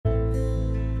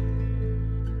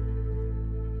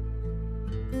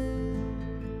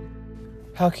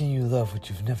How can you love what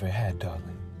you've never had,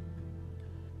 darling?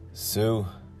 Sue,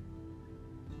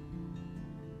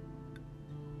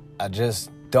 I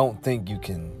just don't think you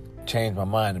can change my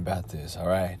mind about this,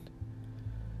 alright?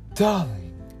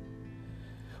 Darling.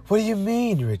 What do you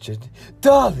mean, Richard?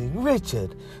 Darling,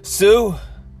 Richard. Sue,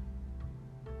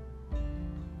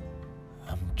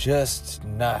 I'm just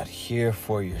not here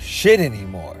for your shit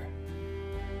anymore.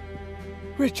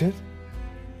 Richard?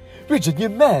 Richard,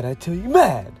 you're mad, I tell you,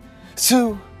 mad.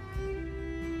 Sue,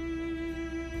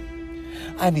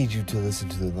 I need you to listen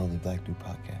to the Lonely Black Dude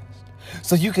podcast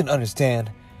so you can understand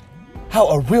how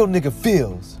a real nigga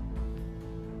feels.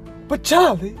 But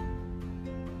Charlie,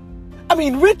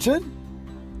 Richard.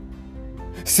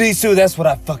 See, Sue, that's what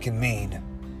I fucking mean.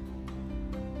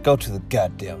 Go to the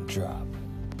goddamn drop.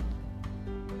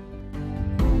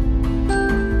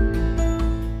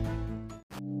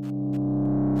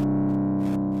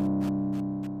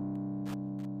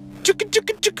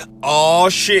 Oh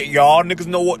shit, y'all niggas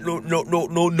know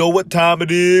what time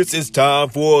it is. It's time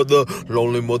for the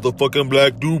Lonely Motherfucking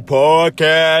Black Dude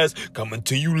podcast, coming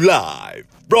to you live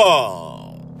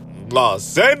from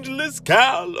Los Angeles,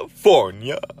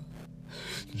 California.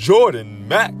 Jordan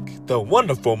Mack, the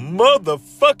wonderful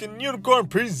motherfucking unicorn,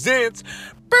 presents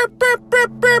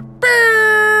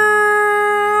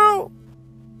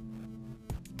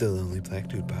the Lonely Black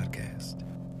Dude podcast.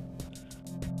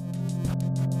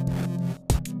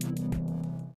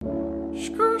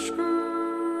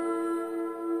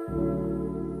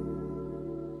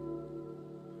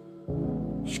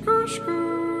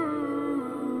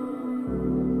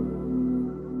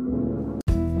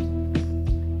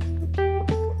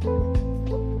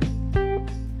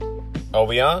 Oh,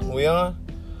 we on? We on?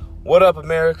 What up,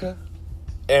 America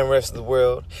and rest of the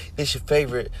world? It's your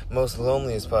favorite, most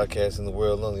loneliest podcast in the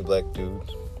world, Lonely Black Dude.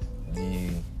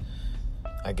 The,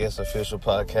 I guess, official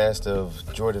podcast of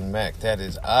Jordan Mack. That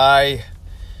is I.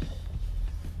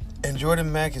 And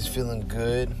Jordan Mack is feeling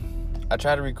good. I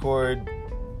tried to record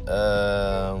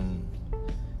an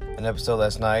episode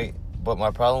last night, but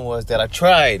my problem was that I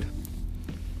tried.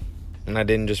 And I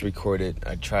didn't just record it.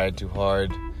 I tried too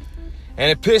hard. And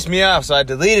it pissed me off, so I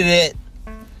deleted it.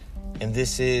 And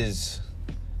this is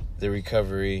the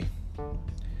recovery,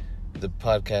 the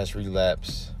podcast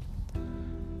relapse.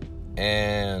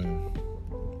 And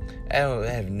I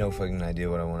have no fucking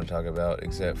idea what I want to talk about,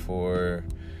 except for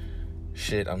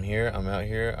shit, I'm here, I'm out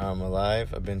here, I'm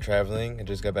alive, I've been traveling, I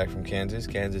just got back from Kansas.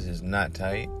 Kansas is not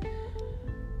tight.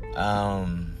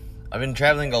 I've been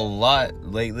traveling a lot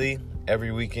lately,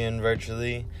 every weekend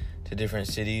virtually, to different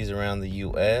cities around the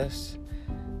U.S.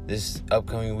 This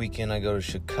upcoming weekend I go to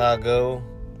Chicago,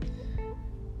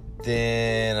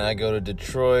 then I go to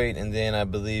Detroit, and then I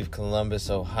believe Columbus,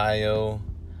 Ohio.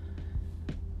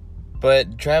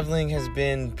 But traveling has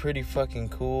been pretty fucking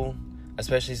cool,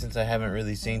 especially since I haven't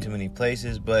really seen too many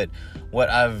places. But what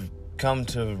I've come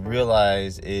to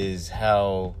realize is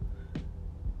how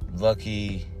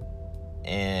lucky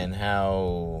and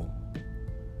how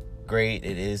great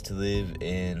it is to live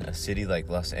in a city like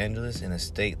Los Angeles, in a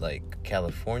state like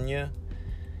California.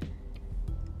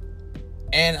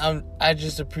 And I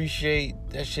just appreciate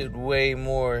that shit way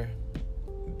more,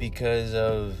 because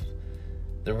of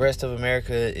the rest of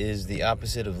America is the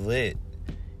opposite of lit.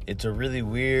 It's a really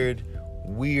weird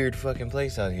fucking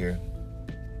place out here.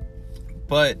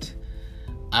 But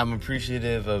I'm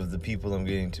appreciative of the people I'm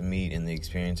getting to meet and the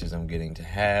experiences I'm getting to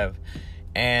have,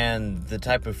 and the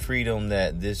type of freedom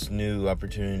that this new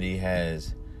opportunity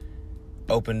has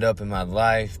opened up in my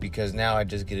life, because now I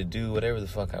just get to do whatever the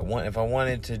fuck I want. If I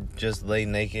wanted to just lay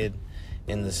naked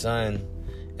in the sun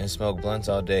and smoke blunts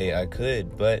all day, I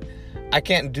could, but I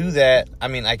can't do that. I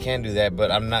mean, I can do that, but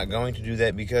I'm not going to do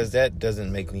that, because that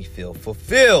doesn't make me feel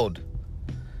fulfilled.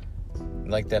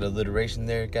 Like that alliteration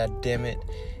there, god damn it.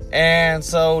 And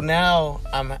so now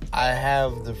I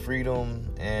have the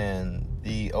freedom and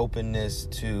the openness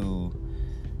to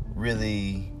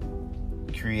really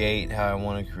create how I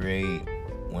want to create,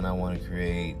 when I want to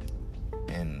create,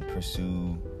 and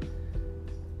pursue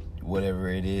whatever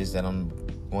it is that I'm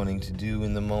wanting to do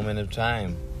in the moment of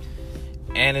time.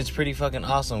 And it's pretty fucking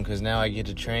awesome, because now I get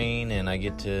to train and I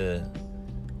get to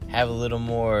have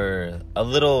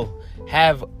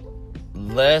have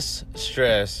less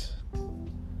stress,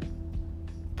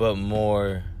 but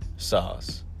more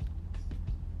sauce.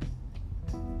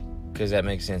 Because that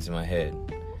makes sense in my head.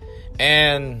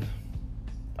 And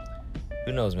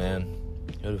who knows, man?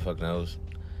 Who the fuck knows?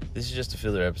 This is just a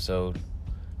filler episode.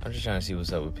 I'm just trying to see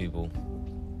what's up with people.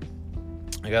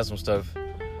 I got some stuff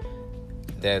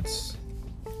that's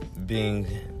being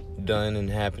done and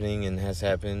happening and has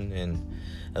happened, and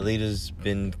Alita's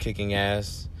been kicking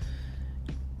ass.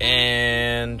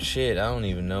 And shit, I don't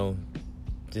even know.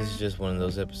 This is just one of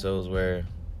those episodes where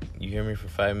you hear me for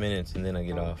 5 minutes and then I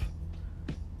get off.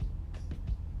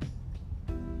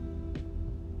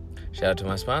 Shout out to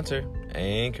my sponsor,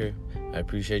 Anchor. I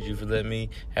appreciate you for letting me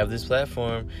have this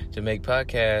platform to make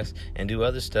podcasts and do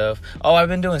other stuff. Oh, I've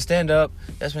been doing stand-up.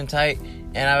 That's been tight.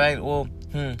 And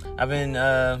I've been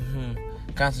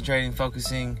concentrating,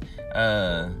 focusing,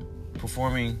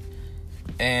 performing,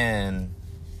 and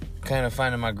kind of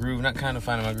finding my groove. Not kind of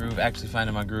finding my groove, actually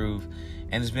finding my groove.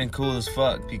 And it's been cool as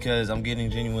fuck because I'm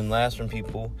getting genuine laughs from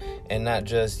people and not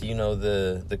just,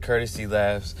 the courtesy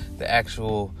laughs, the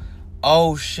actual,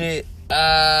 oh shit,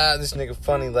 this nigga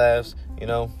funny laughs,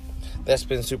 That's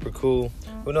been super cool.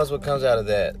 Who knows what comes out of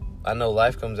that? I know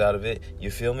life comes out of it,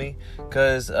 you feel me?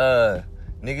 Because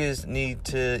niggas need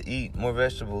to eat more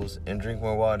vegetables and drink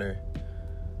more water.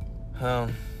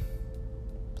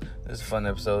 This is a fun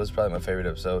episode. This is probably my favorite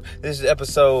episode. This is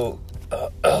episode,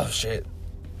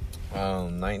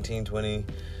 19, 20,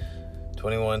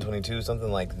 21, 22, something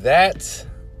like that.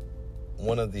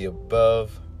 One of the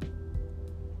above.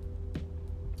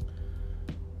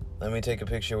 Let me take a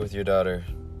picture with your daughter.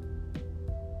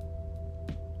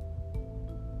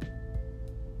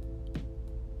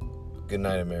 Good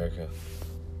night, America.